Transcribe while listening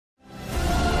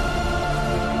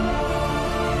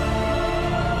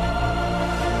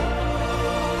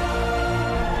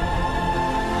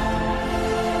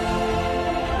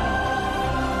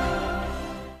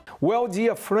Well,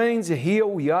 dear friends, here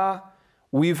we are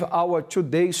with our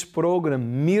today's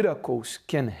program, Miracles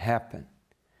Can Happen.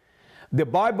 The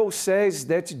Bible says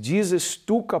that Jesus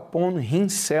took upon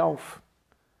himself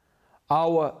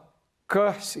our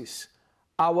curses,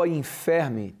 our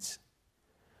infirmities.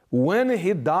 When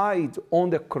he died on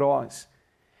the cross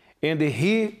and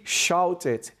he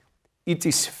shouted, "It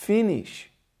is finished."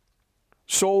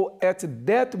 So at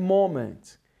that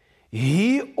moment,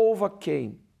 he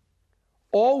overcame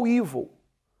all evil,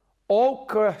 all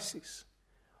curses,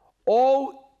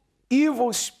 all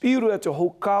evil spirits who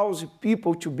cause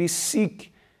people to be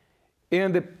sick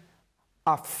and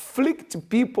afflict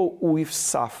people with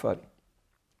suffering.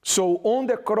 So on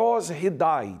the cross he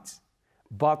died,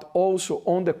 but also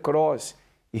on the cross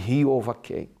he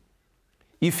overcame.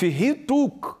 If he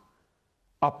took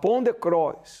upon the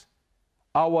cross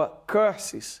our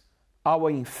curses, our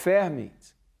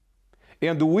infirmities,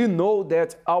 and we know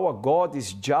that our God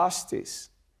is justice,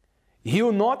 he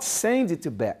will not send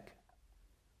it back.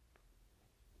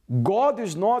 God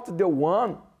is not the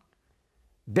one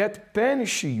that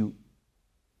punishes you.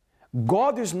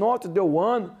 God is not the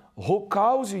one who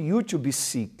causes you to be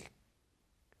sick.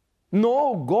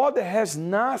 No, God has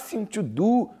nothing to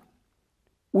do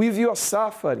with your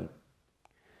suffering.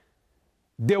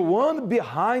 The one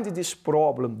behind this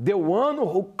problem, the one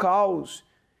who causes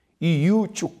you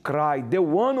to cry, the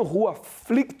one who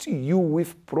afflicts you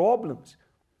with problems,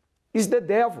 is the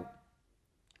devil.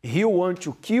 He wants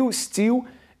to kill, steal,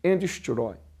 and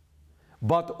destroy.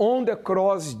 But on the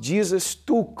cross, Jesus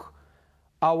took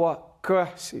our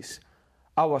curses,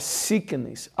 our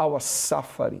sickness, our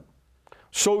suffering.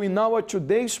 So in our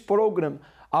today's program,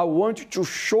 I want to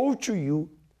show to you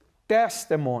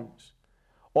testimonies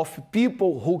of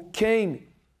people who came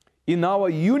in our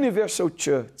universal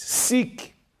church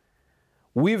sick,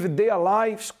 with their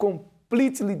lives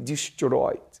completely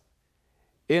destroyed,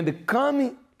 and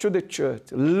coming to the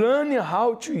church, learning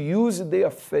how to use their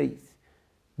faith.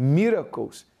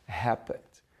 Miracles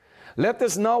happened. Let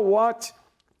us now watch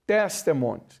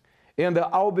testimonies, and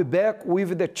I'll be back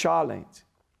with the challenge.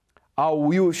 I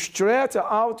will stretch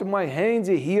out my hand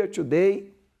here today,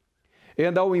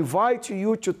 and I'll invite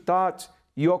you to touch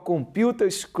your computer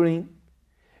screen,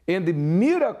 and the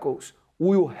miracles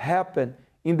will happen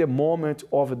in the moment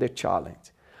of the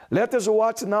challenge. Let us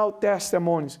watch now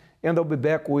testimonies, and I'll be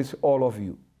back with all of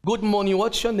you. Good morning.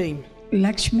 What's your name?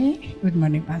 Lakshmi. Good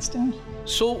morning, Pastor.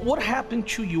 So what happened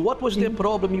to you? What was the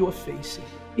problem you were facing?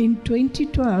 In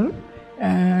 2012,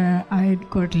 I had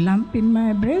got lump in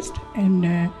my breast,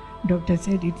 and doctor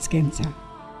said it's cancer.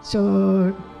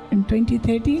 So in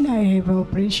 2013, I have an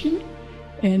operation,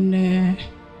 and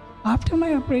after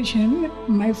my operation,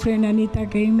 my friend Anita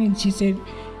came and she said,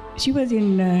 she was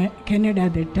in Canada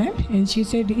at that time, and she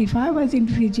said, if I was in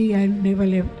Fiji, I'd never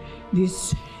let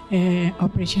this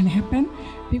operation happen,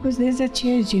 because there's a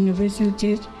church, universal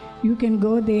church. You can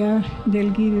go there,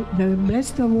 they'll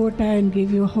bless the water and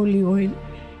give you holy oil,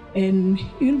 and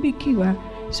you'll be cured.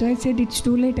 So I said, it's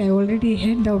too late, I already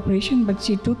had the operation, but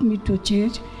she took me to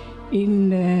church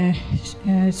in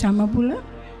Samabula,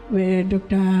 where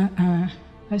Dr.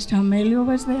 Pastor Amelio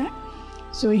was there.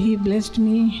 So he blessed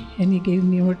me and he gave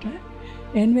me water.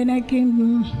 And when I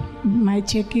came, my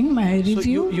checking, my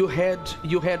review. So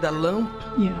you had a lump?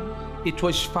 Yeah. It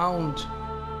was found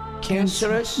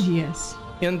cancerous? Yes.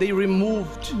 And they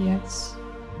removed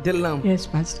the lump? Yes,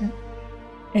 Pastor.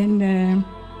 And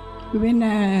when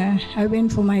I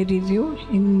went for my review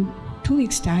in 2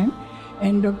 weeks' time,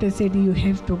 and doctor said, you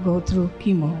have to go through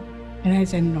chemo. And I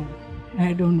said, no,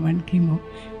 I don't want chemo.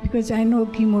 Because I know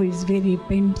chemo is very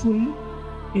painful.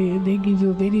 They give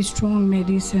you very strong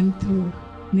medicine through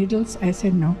needles. I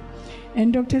said no.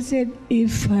 And doctor said,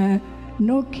 if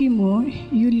no chemo,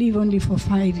 you live only for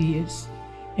 5 years.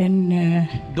 And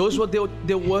those were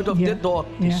the word of the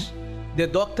doctors. Yeah. The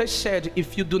doctor said,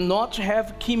 if you do not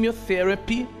have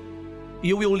chemotherapy,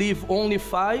 you will live only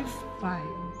 5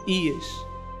 years.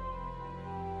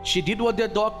 She did what the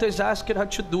doctors asked her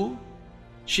to do.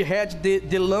 She had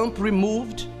the lump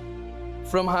removed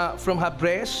from her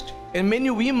breast. And many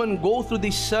women go through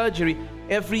this surgery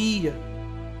every year.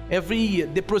 Every year.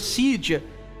 The procedure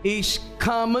is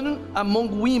common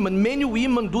among women. Many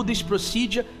women do this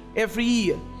procedure every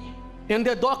year. And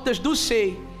the doctors do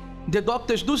say,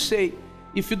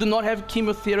 if you do not have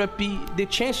chemotherapy, the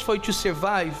chance for you to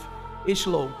survive is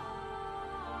low.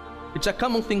 It's a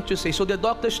common thing to say. So the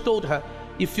doctors told her,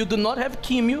 if you do not have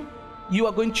chemo, you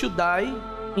are going to die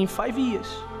in 5 years.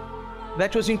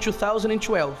 That was in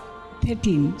 2012.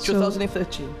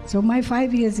 2013. So my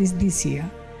 5 years is this year.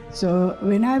 So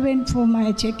when I went for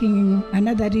my checking,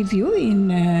 another review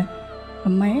in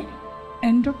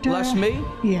And Dr. Last May?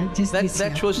 Yeah, just this year.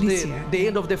 That was the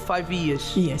end of the 5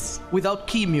 years. Yes. Without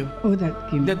chemo. Without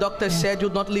chemo. The doctor said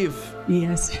you'd not live.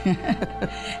 Yes.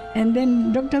 And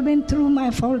then doctor went through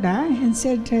my folder and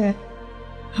said,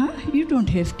 you don't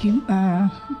have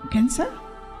cancer?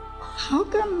 How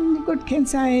come you got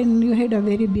cancer and you had a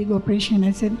very big operation?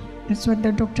 I said, that's what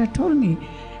the doctor told me.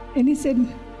 And he said,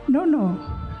 no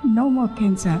more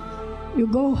cancer. You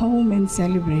go home and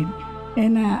celebrate.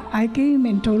 And I came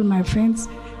and told my friends,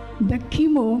 the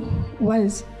chemo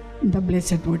was the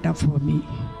blessed water for me.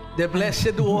 The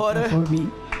blessed water for me.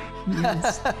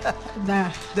 Yes.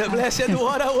 The blessed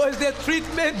water was the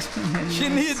treatment she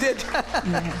needed.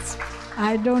 Yes.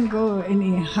 I don't go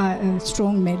any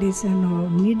strong medicine or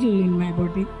needle in my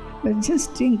body, but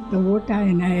just drink the water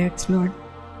and I ask, Lord,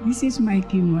 this is my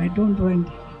chemo. I don't want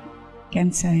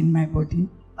cancer in my body.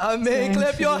 Amen.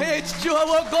 Clap your hands to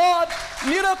our God.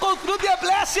 Miracle through the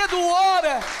blessed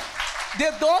water.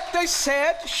 The doctor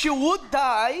said she would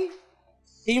die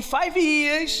in 5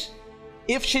 years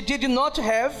if she did not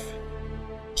have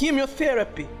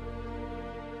chemotherapy.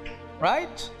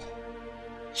 Right?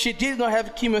 She did not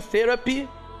have chemotherapy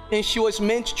and she was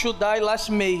meant to die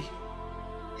last May.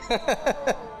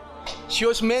 She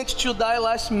was meant to die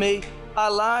last May,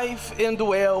 alive and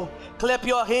well. Clap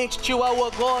your hands to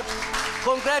our God.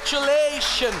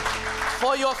 Congratulations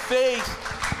for your faith.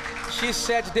 She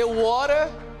said the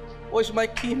water was my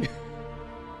chemo.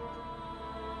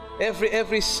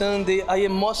 Every Sunday I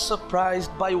am more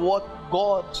surprised by what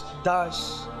God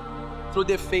does through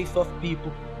the faith of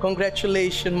people.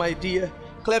 Congratulations, my dear.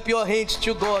 Clap your hands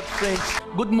to God, friends.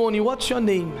 Good morning. What's your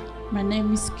name? My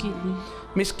name is Kili.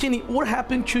 Miss Kinney, what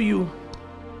happened to you?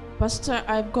 Pastor,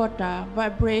 I've got a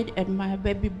vibrate at my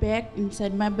baby bag,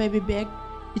 inside my baby bag.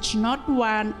 It's not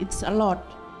one, it's a lot.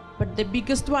 But the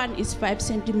biggest one is 5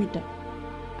 centimeters.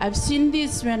 I've seen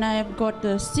this when I have got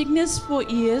the sickness for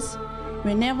years.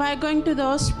 Whenever I go to the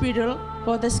hospital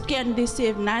for the scan, they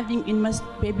say nothing in my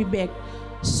baby bag.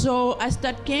 So I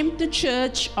came to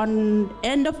church on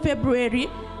end of February.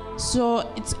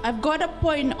 So I've got a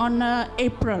point on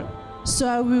April.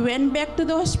 So we went back to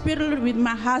the hospital with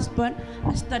my husband.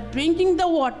 I started drinking the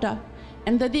water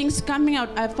and the things coming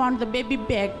out. I found the baby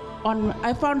bag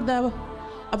I found the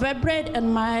vibrate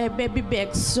in my baby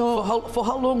bag. So for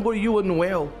how long were you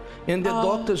unwell and the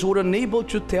doctors were unable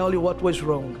to tell you what was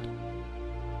wrong?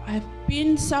 I've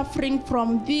been suffering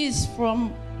from this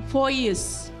from 4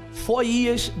 years. 4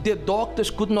 years, the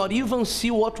doctors could not even see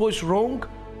what was wrong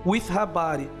with her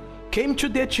body. Came to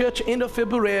the church end of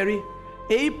February.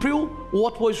 April,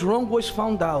 what was wrong was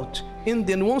found out. And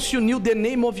then once you knew the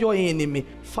name of your enemy,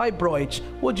 fibroids,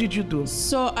 what did you do?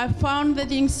 So I found the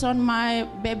things on my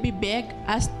baby bag.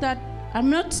 I'm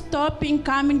not stopping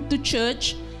coming to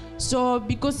church. So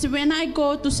because when I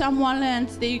go to someone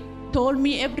else, they told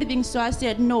me everything. So I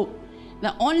said, no,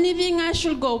 the only thing I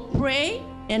should go pray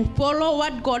and follow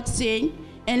what God's saying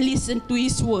and listen to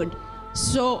His word.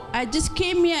 So I just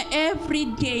came here every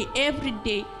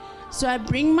day. So I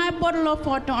bring my bottle of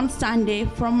water on Sunday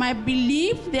from my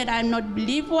belief that I not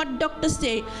believe what doctors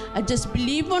say. I just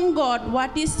believe on God,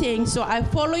 what He's saying. So I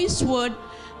follow His word.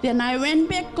 Then I went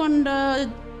back on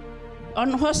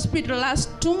hospital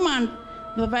last 2 months.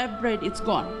 The vibrate, it's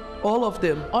gone. All of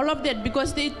them? All of that,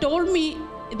 because they told me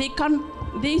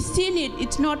they seen it.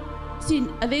 It's not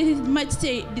seen. They might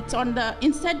say it's on the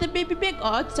inside the baby bag or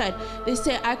outside. They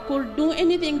say I could do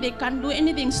anything. They can't do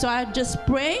anything. So I just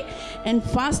pray and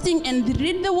fasting and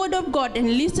read the word of God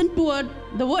and listen to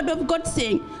the word of God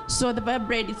saying. So the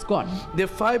vibrate is gone. The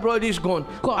fibroid is gone.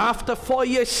 After 4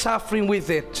 years suffering with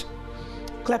it.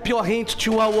 Clap your hands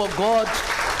to our God.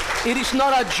 It is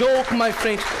not a joke, my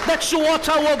friends. That's what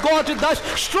our God does.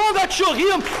 Stronger to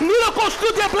Him. Miracles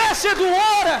to the blessed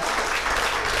water.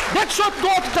 That's what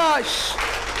God does.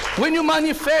 When you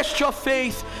manifest your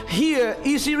faith, here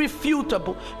is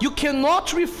irrefutable. You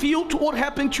cannot refute what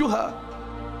happened to her.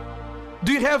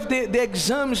 Do you have the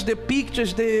exams, the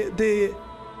pictures, the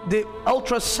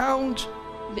ultrasound?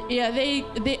 Yeah,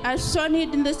 I saw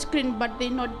it in the screen, but they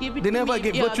not give it to me. They never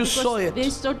gave, but you saw it. They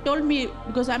told me,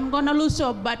 because I'm going to lose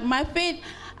hope, but my faith,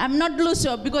 I'm not lose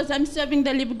hope because I'm serving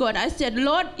the living God. I said,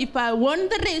 Lord, if I won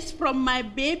the race from my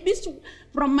babies,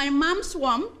 from my mom's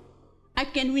womb, I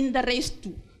can win the race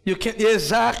too. You can,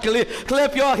 exactly.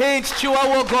 Clap your hands to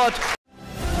our God.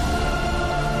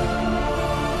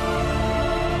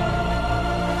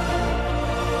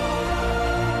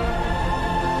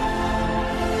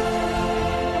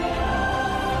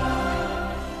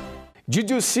 Did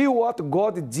you see what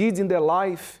God did in the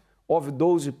life of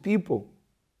those people?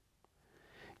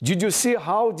 Did you see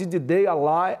how did they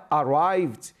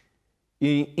arrived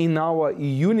in our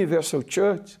universal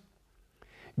church,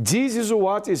 this is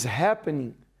what is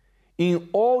happening in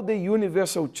all the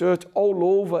universal church all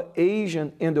over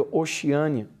Asia and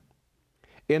Oceania,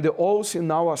 and also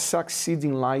in our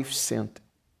Succeeding Life Center.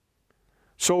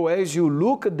 So as you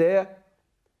look there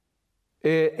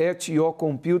at your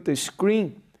computer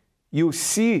screen, you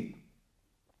see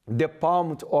the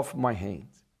palm of my hand.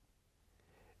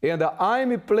 And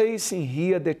I'm placing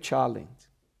here the challenge.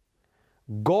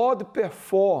 God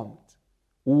performed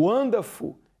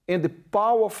wonderful and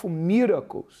powerful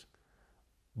miracles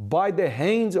by the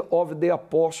hands of the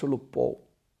Apostle Paul.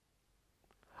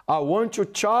 I want to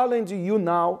challenge you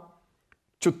now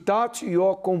to touch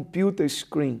your computer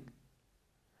screen,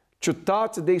 to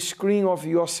touch the screen of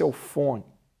your cell phone,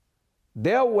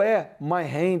 there where my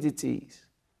hand it is.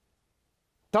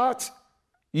 Touch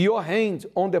your hand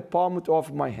on the palm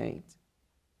of my hand.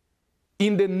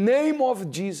 In the name of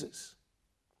Jesus,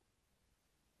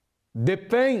 the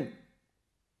pain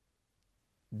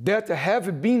that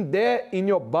have been there in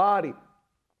your body,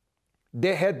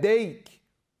 the headache,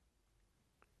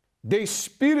 the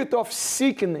spirit of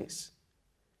sickness,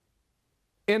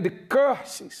 and the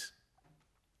curses,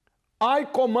 I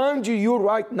command you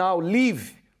right now,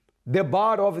 leave the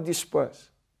body of this person.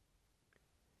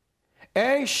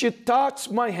 As she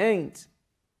touched my hand,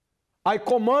 I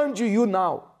command you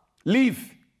now,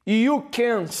 leave, you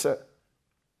cancer.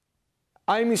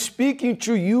 I'm speaking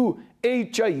to you,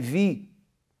 HIV,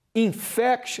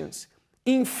 infections,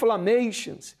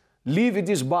 inflammations, leave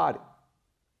this body.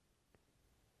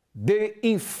 The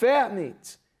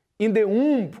infirmity in the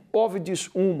womb of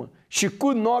this woman, she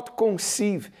could not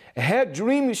conceive. Her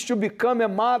dream is to become a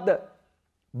mother,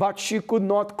 but she could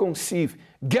not conceive.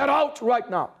 Get out right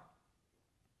now.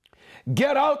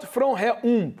 Get out from her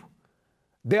womb.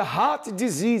 The heart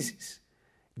diseases.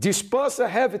 This person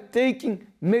have taken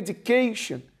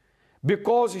medication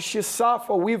because she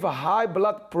suffer with high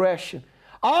blood pressure.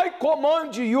 I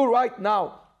command you right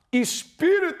now,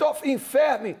 spirit of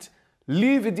infirmity,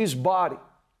 leave this body.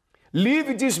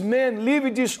 Leave this man,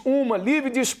 leave this woman,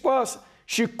 leave this person.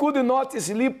 She could not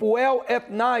sleep well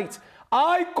at night.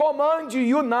 I command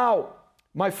you now,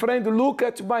 my friend, look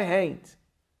at my hand.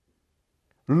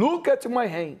 Look at my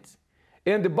hand.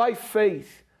 And by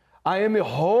faith, I am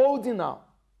holding now.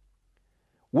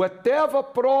 Whatever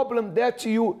problem that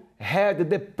you had,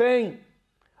 the pain,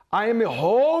 I am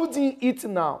holding it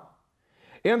now.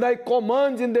 And I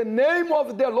command in the name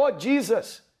of the Lord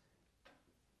Jesus,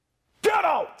 get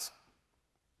out.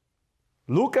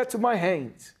 Look at my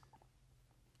hand.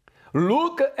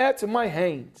 Look at my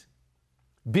hand.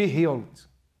 Be healed.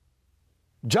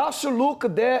 Just look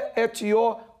there at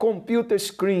your computer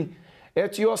screen,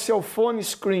 at your cell phone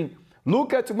screen.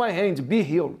 Look at my hand. Be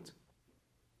healed.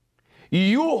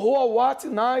 You who are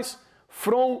watching us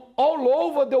from all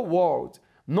over the world,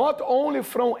 not only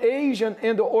from Asia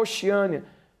and Oceania,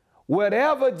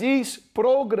 wherever this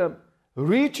program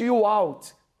reach you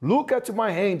out, look at my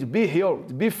hand. Be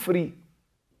healed. Be free.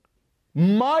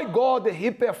 My God,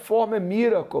 He performed a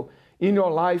miracle in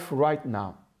your life right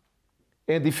now.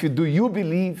 And if you do, you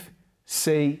believe,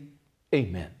 say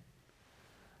amen.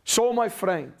 So, my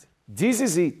friend, this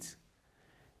is it.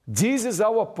 This is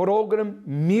our program,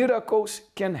 Miracles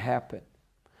Can Happen.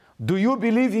 Do you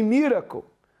believe in miracle?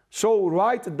 So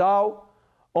write down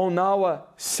on our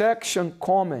section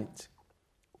comment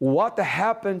what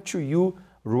happened to you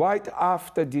right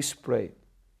after this prayer.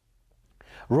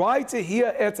 Write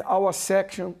here at our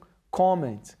section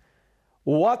comment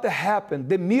what happened,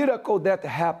 the miracle that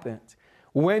happened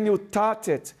when you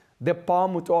touched the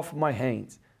palm of my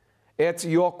hand at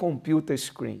your computer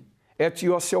screen, at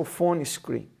your cell phone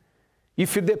screen.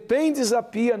 If the pain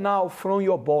disappear now from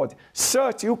your body,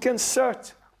 search, you can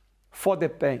search for the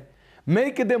pain.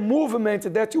 Make the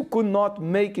movement that you could not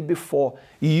make before.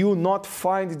 You will not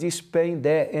find this pain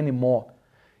there anymore.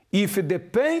 If the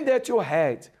pain that you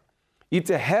had, it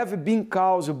have been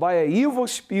caused by an evil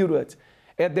spirit,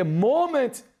 at the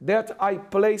moment that I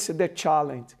placed the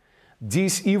challenge,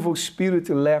 this evil spirit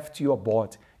left your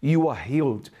body. You are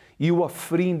healed. You are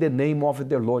free in the name of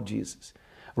the Lord Jesus.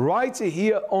 Write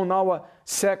here on our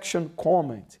section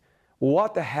comment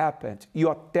what happened,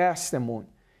 your testimony.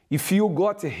 If you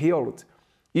got healed,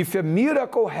 if a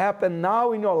miracle happened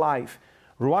now in your life,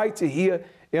 write here,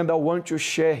 and I want to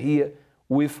share here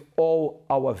with all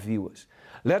our viewers.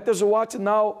 Let us watch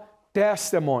now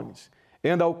testimonies,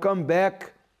 and I'll come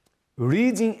back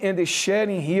reading and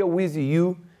sharing here with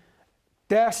you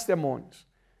testimonies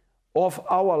of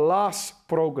our last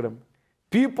program.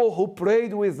 People who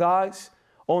prayed with us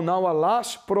on our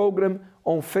last program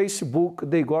on Facebook,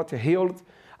 they got healed.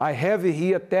 I have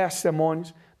here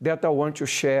testimonies that I want to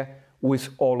share with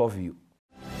all of you.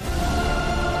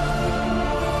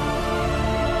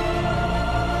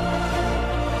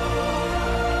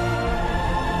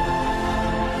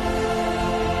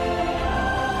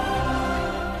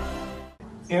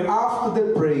 And after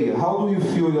the prayer, how do you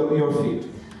feel your feet?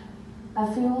 I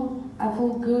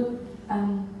feel good. I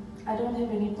don't have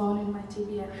any bone in my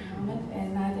tibia at the moment,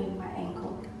 and neither in my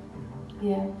ankle.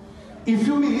 Yeah. If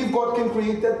you believe God can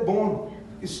create that bone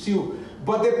still,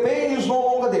 but the pain is no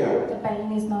longer there. The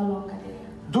pain is no longer there.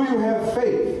 Do you have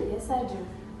faith? Yes, I do.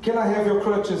 Can I have your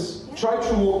crutches? Yeah. Try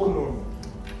to walk normal.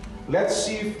 Let's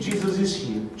see if Jesus is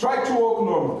here. Try to walk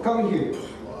normal. Come here.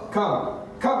 Come.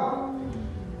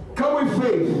 Come with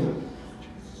faith.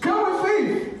 Come with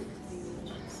faith.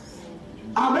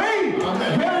 Amen.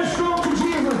 Amen. Very strong to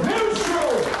Jesus. Very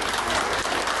strong.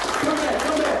 Come back.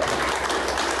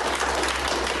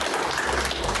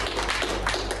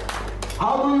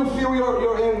 How do you feel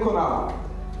your ankle now?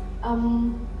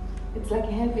 It's like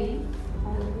heavy.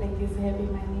 Like it's heavy.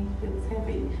 My knee feels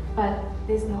heavy, but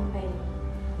there's no pain.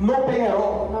 No pain at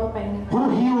all. No pain. Who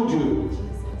healed you?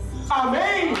 Jesus.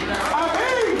 Amen.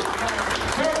 Amen.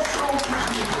 Very strong to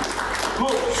Jesus.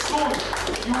 Look, soon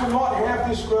you will not have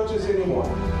these crutches anymore.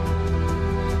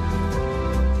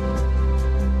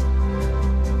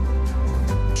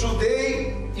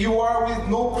 Today you are with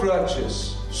no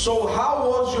crutches. So how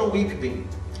was your week been?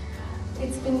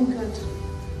 It's been good.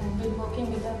 I've been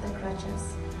walking without the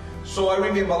crutches. So I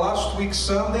remember last week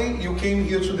Sunday you came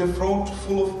here to the front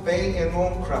full of pain and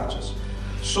on crutches.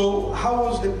 So how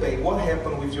was the pain? What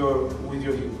happened with your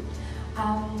heel?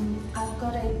 I've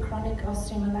got a chronic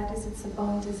osteomyelitis. It's a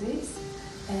bone disease,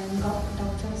 and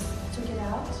doctors took it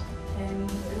out,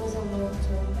 and it was a long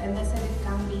term, and they said it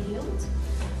can't be healed.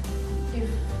 If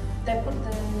they put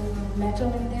the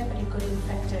metal in there, but it got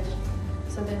infected,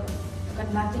 so they've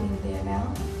got nothing in there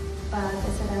now. But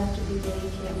they said I have to be very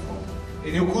careful.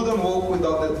 And you couldn't walk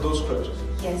without those crutches?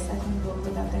 Yes, I can walk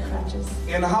without the crutches.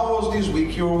 And how was this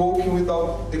week? You were walking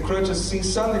without the crutches since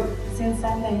Sunday? Since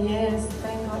Sunday, yes.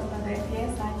 Thank God for that.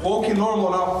 Yes, I Walking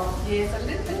normal now? Yes, a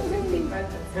little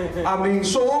bit. Amen.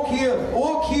 So walk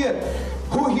here.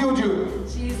 Who healed you?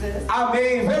 Jesus.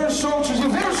 Amen. Very strong to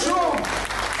you. Very strong.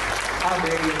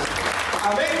 Amen.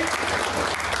 Amen.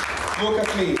 Look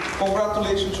at me.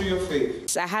 Congratulations to your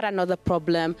faith. I had another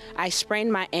problem. I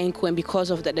sprained my ankle, and because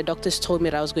of that, the doctors told me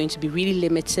that I was going to be really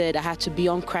limited. I had to be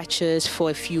on crutches for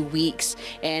a few weeks,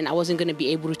 and I wasn't going to be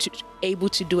able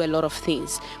to do a lot of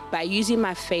things. By using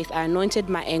my faith, I anointed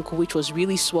my ankle, which was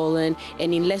really swollen,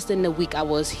 and in less than a week, I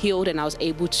was healed, and I was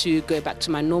able to go back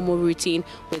to my normal routine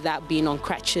without being on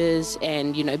crutches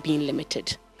and, being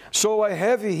limited. So I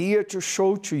have here to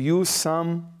show to you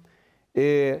some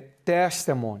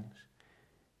testimonies.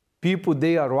 People,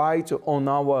 they are right on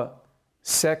our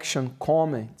section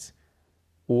comments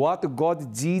what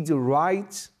God did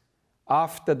right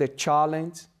after the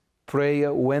challenge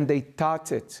prayer when they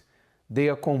touched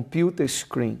their computer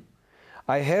screen.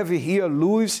 I have here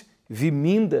Luz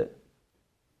Viminda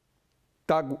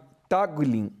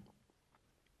Taglin.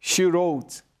 She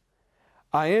wrote,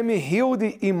 I am healed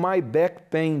in my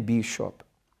back pain, Bishop.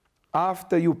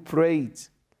 After you prayed,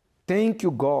 thank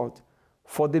you, God,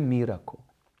 for the miracle.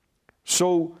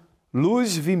 So,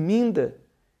 Luz Viminda,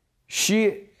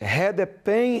 she had a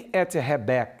pain at her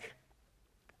back,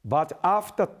 but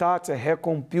after touching her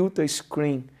computer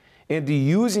screen and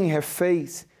using her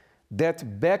face,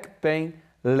 that back pain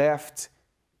left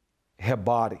her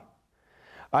body.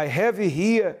 I have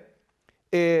here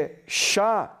a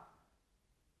Shah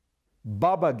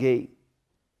Babagay,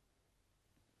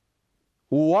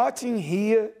 watching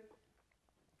here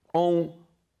on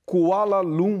Kuala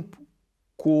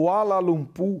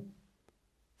Lumpur.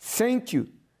 Thank you.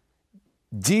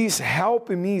 This helped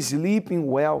me sleeping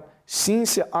well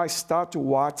since I started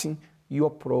watching your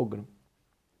program.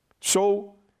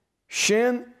 So,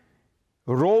 Shen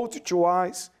wrote to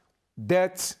us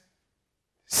that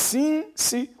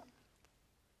since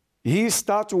he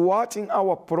started watching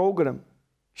our program,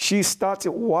 she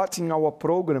started watching our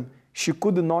program, she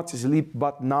could not sleep,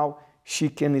 but now she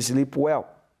can sleep well.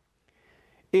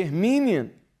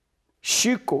 Herminian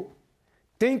Chico,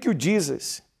 thank you,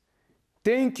 Jesus.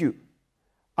 Thank you.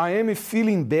 I am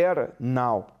feeling better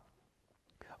now.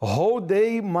 Whole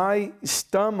day my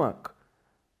stomach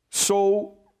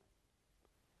so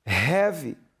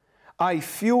heavy. I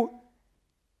feel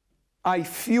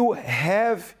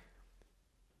heavy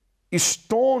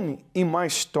stone in my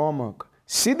stomach.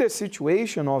 See the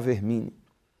situation of Hermine.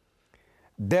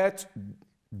 That's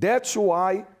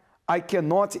why I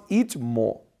cannot eat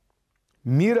more.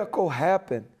 Miracle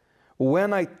happened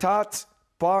when I touched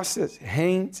Pastor's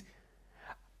hand,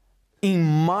 in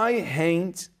my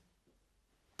hand,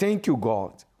 thank you,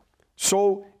 God.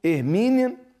 So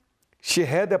Herminia, she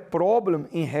had a problem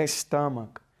in her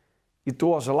stomach. It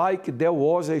was like there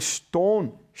was a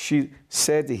stone, she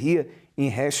said here,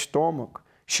 in her stomach.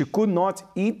 She could not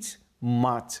eat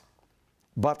much.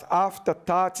 But after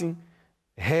touching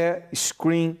her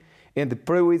screen and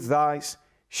pray with eyes,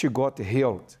 she got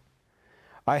healed.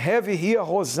 I have here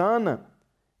Rosanna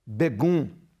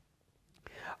Begum.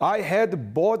 I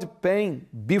had body pain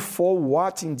before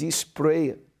watching this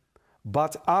prayer,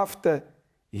 but after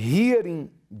hearing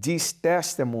this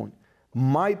testimony,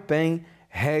 my pain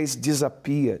has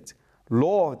disappeared.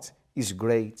 Lord is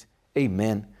great.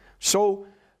 Amen. So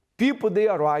people, they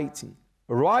are writing.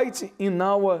 Write in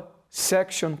our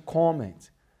section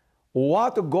comment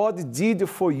what God did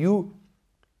for you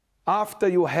after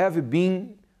you have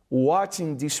been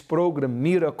watching this program,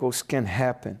 Miracles Can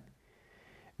Happen.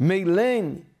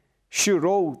 Maylene, she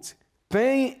wrote,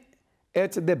 pain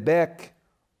at the back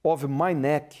of my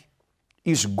neck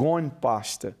is gone,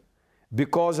 Pastor,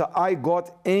 because I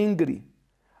got angry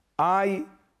a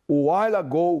while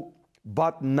ago,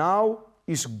 but now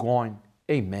it's gone.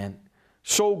 Amen.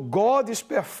 So God is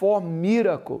performing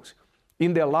miracles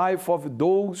in the life of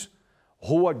those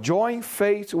who are joining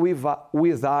faith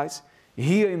with us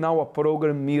here in our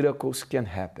program, Miracles Can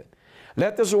Happen.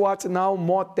 Let us watch now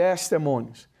more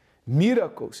testimonies.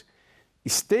 Miracles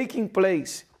is taking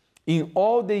place in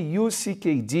all the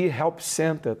UCKD Help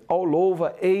Center all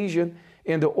over Asia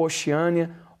and Oceania,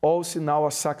 also in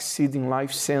our Succeeding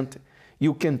Life Center.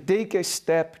 You can take a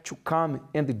step to come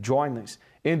and join us,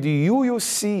 and you will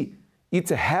see it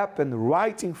happen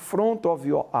right in front of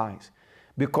your eyes.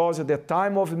 Because at the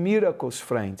time of miracles,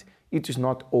 friend, it is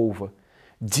not over.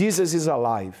 Jesus is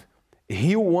alive.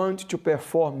 He wants to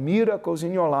perform miracles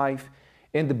in your life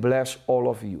and bless all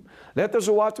of you. Let us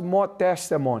watch more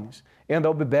testimonies, and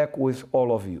I'll be back with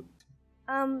all of you.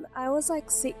 I was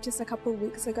sick just a couple of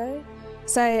weeks ago.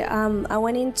 So I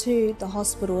went into the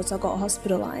hospital, so I got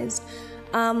hospitalized.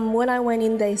 When I went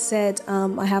in, they said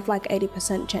I have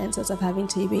 80% chances of having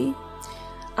TB.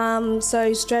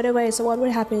 So straight away, so what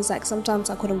would happen is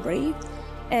sometimes I couldn't breathe,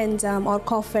 and I'd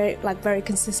cough very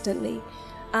consistently.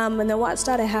 And then what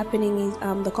started happening is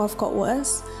the cough got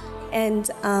worse, and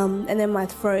then my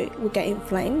throat would get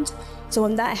inflamed. So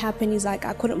when that happened, is I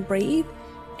couldn't breathe,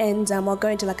 and I'll go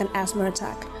into an asthma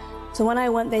attack. So when I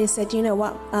went, they said, you know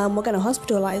what, we're going to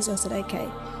hospitalize you. I said, okay.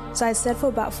 So I stayed for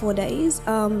about 4 days,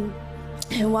 and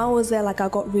while I was there, I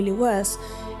got really worse.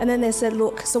 And then they said,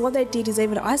 look, so what they did is they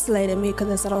even isolated me because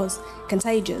they said I was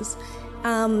contagious.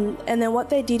 And then what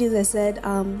they did is they said,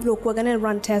 look, we're going to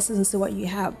run tests and see what you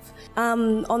have.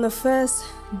 On the first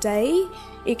day,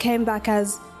 it came back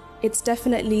as it's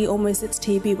definitely almost it's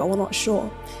TB, but we're not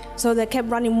sure. So they kept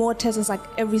running more tests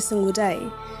every single day.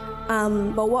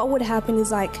 But what would happen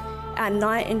is at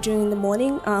night and during the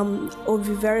morning, it would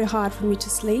be very hard for me to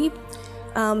sleep.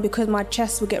 Because my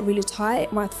chest would get really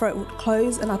tight, my throat would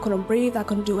close, and I couldn't breathe, I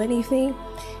couldn't do anything.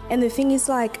 And the thing is,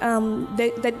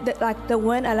 they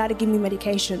weren't allowed to give me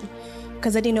medication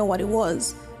because they didn't know what it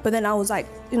was. But then I was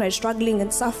struggling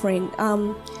and suffering.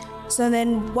 So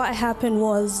then what happened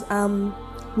was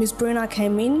Miss Bruna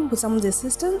came in with some of the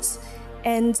assistants,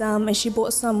 and she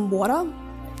bought some water.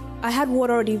 I had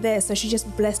water already there, so she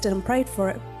just blessed it and prayed for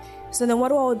it. So then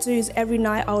what I would do is every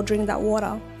night I'll drink that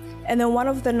water. And then one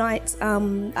of the nights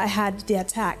I had the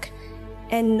attack,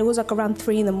 and it was around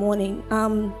 3 in the morning.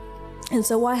 And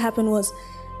so what happened was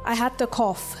I had the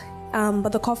cough, but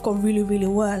the cough got really, really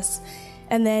worse.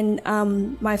 And then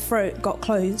my throat got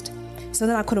closed. So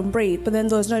then I couldn't breathe, but then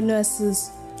there was no nurses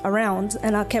around,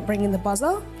 and I kept ringing the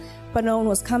buzzer, but no one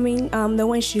was coming. Then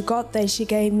when she got there, she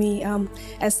gave me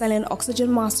a saline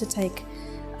oxygen mask to take,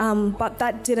 but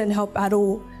that didn't help at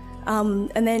all.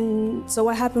 And then, so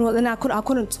what happened was, then I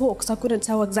couldn't talk, so I couldn't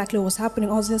tell exactly what was happening.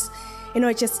 I was just,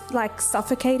 just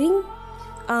suffocating.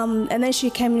 And then she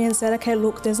came in and said, okay,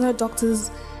 look, there's no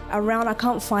doctors around. I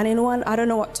can't find anyone. I don't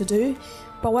know what to do.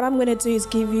 But what I'm going to do is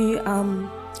give you,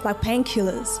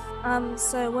 painkillers.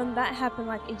 So when that happened,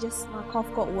 my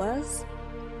cough got worse.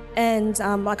 And,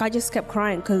 I just kept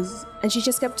crying and she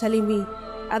just kept telling me,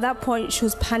 at that point, she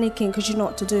was panicking because she didn't know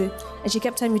what to do. And she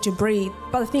kept telling me to breathe.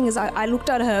 But the thing is, I looked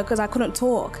at her because I couldn't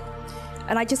talk.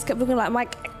 And I just kept looking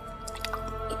Mike,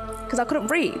 because I couldn't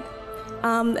breathe.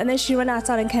 And then she ran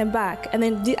outside and came back. And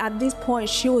then at this point,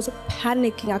 she was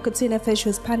panicking. I could see in her face she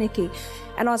was panicking.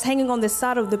 And I was hanging on the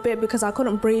side of the bed because I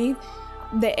couldn't breathe.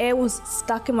 The air was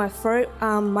stuck in my throat.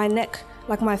 My neck,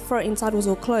 my throat inside was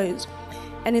all closed.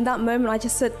 And in that moment, I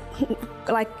just said,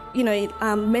 like, you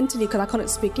know, mentally, because I couldn't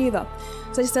speak either.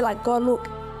 So I just said, like, God, look,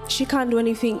 she can't do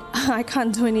anything. I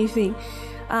can't do anything.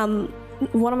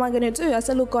 What am I going to do? I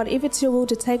said, look, God, if it's your will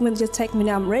to take me, just take me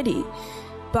now. I'm ready.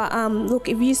 But look,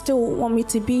 if you still want me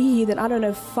to be here, then I don't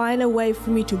know, find a way for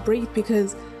me to breathe,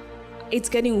 because it's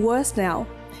getting worse now.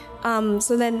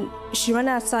 So then she ran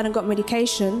outside and got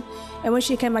medication. And when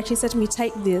she came back, she said to me,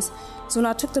 take this. So when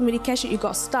I took the medication, it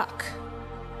got stuck.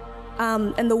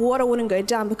 And the water wouldn't go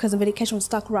down because the medication was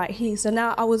stuck right here. So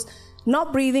now I was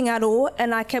not breathing at all,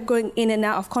 and I kept going in and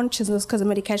out of consciousness because the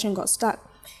medication got stuck.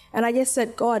 And I just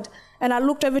said, God, and I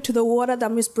looked over to the water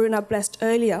that Miss Bruna blessed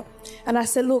earlier. And I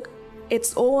said, look,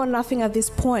 it's all or nothing at this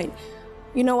point.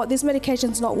 You know what, this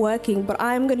medication's not working, but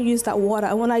I'm going to use that water.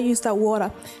 And when I use that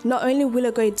water, not only will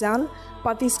it go down,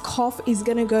 but this cough is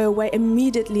going to go away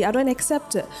immediately. I don't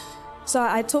accept it. So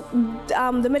I took,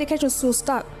 the medication was still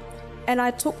stuck. And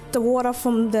I took the water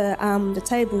from the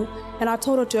table, and I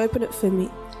told her to open it for me.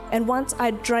 And once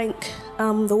I drank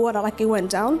the water, like, it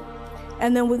went down.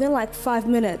 And then within like 5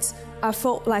 minutes, I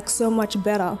felt like so much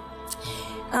better.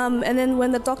 And then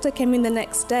when the doctor came in the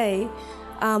next day,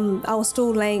 I was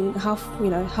still laying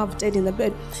half dead in the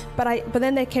bed. But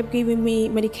then they kept giving me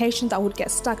medication that would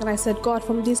get stuck. And I said, God,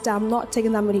 from this day, I'm not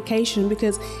taking that medication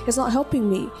because it's not helping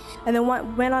me. And then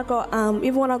when I got,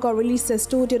 even when I got released, they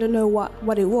still didn't know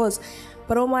what it was.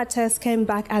 But all my tests came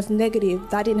back as negative.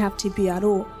 That didn't have TB at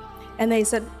all. And they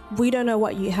said, we don't know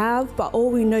what you have, but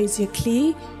all we know is you're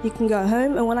clear. You can go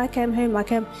home. And when I came home, I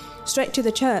came straight to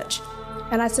the church.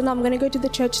 And I said, no, I'm going to go to the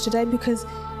church today because,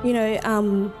 you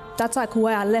know, that's like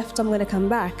where I left. I'm going to come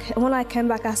back. And when I came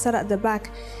back, I sat at the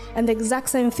back, and the exact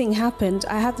same thing happened.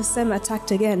 I had the same attack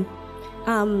again.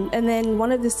 And then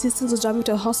one of the sisters was driving me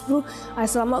to a hospital. I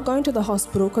said, I'm not going to the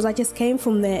hospital because I just came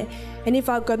from there. And if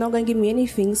I go, they're not going to give me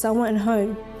anything. So I went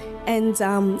home. And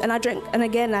I drank, and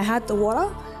again, I had the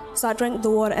water. So I drank the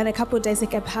water, and a couple of days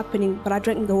it kept happening, but I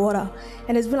drank the water.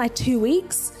 And it's been like 2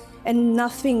 weeks, and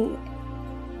nothing.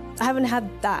 I haven't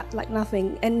had that, like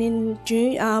nothing. And in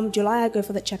July, I go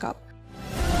for the checkup.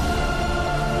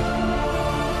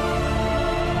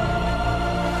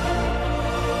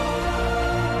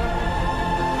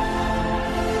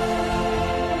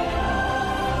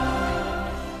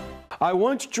 I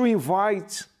want to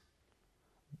invite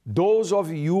those of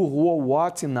you who are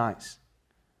watching us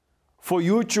for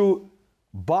you to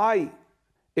buy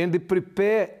and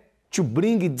prepare to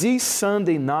bring this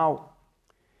Sunday now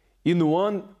in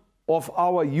one of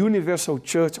our universal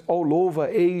church all over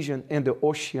Asia and the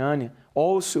Oceania,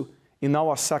 also in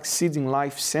our Succeeding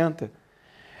Life Center,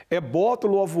 a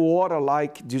bottle of water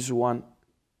like this one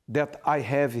that I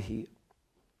have here.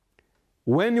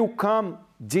 When you come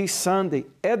this Sunday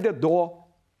at the door,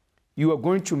 you are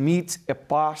going to meet a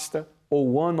pastor or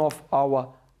one of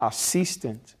our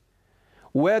assistants,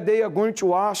 where they are going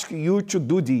to ask you to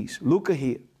do this. Look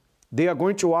here. They are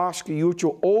going to ask you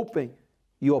to open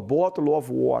your bottle of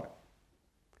water.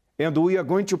 And we are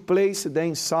going to place it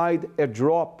inside a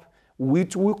drop,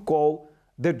 which we call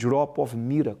the drop of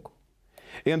miracle.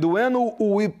 And when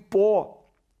we pour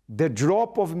the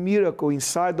drop of miracle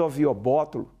inside of your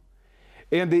bottle,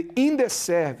 and in the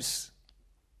service,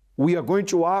 we are going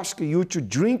to ask you to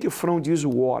drink from this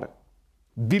water,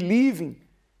 believing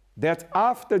that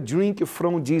after drinking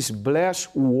from this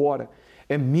blessed water,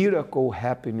 a miracle will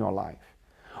happen in your life.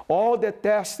 All the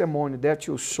testimony that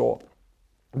you saw,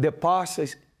 the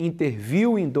pastors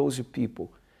interviewing those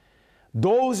people,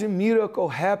 those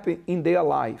miracles happen in their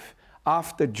life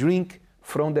after drink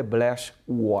from the blessed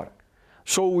water.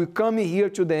 So we come here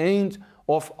to the end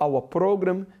of our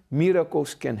program,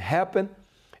 Miracles Can Happen,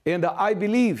 and I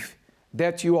believe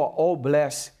that you are all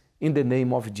blessed in the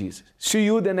name of Jesus. See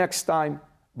you the next time.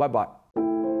 Bye-bye.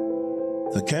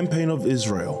 The Campaign of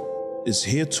Israel is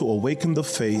here to awaken the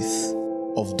faith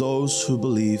of those who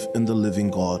believe in the living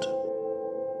God.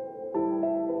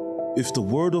 If the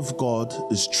word of God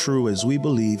is true as we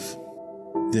believe,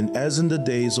 then as in the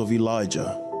days of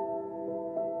Elijah,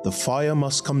 the fire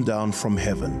must come down from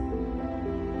heaven.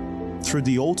 Through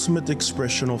the ultimate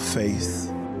expression of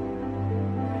faith,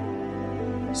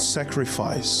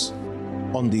 sacrifice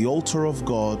on the altar of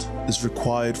God is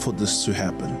required for this to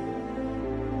happen.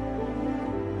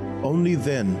 Only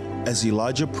then, as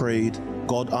Elijah prayed,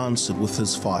 God answered with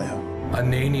his fire.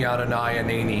 Aneni Adonai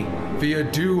Aneni,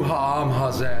 v'yadu ha'am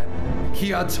hazeh,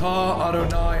 ki ata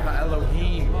Adonai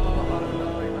ha'Elohim.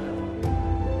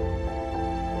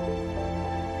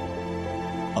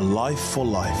 A life for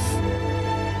life.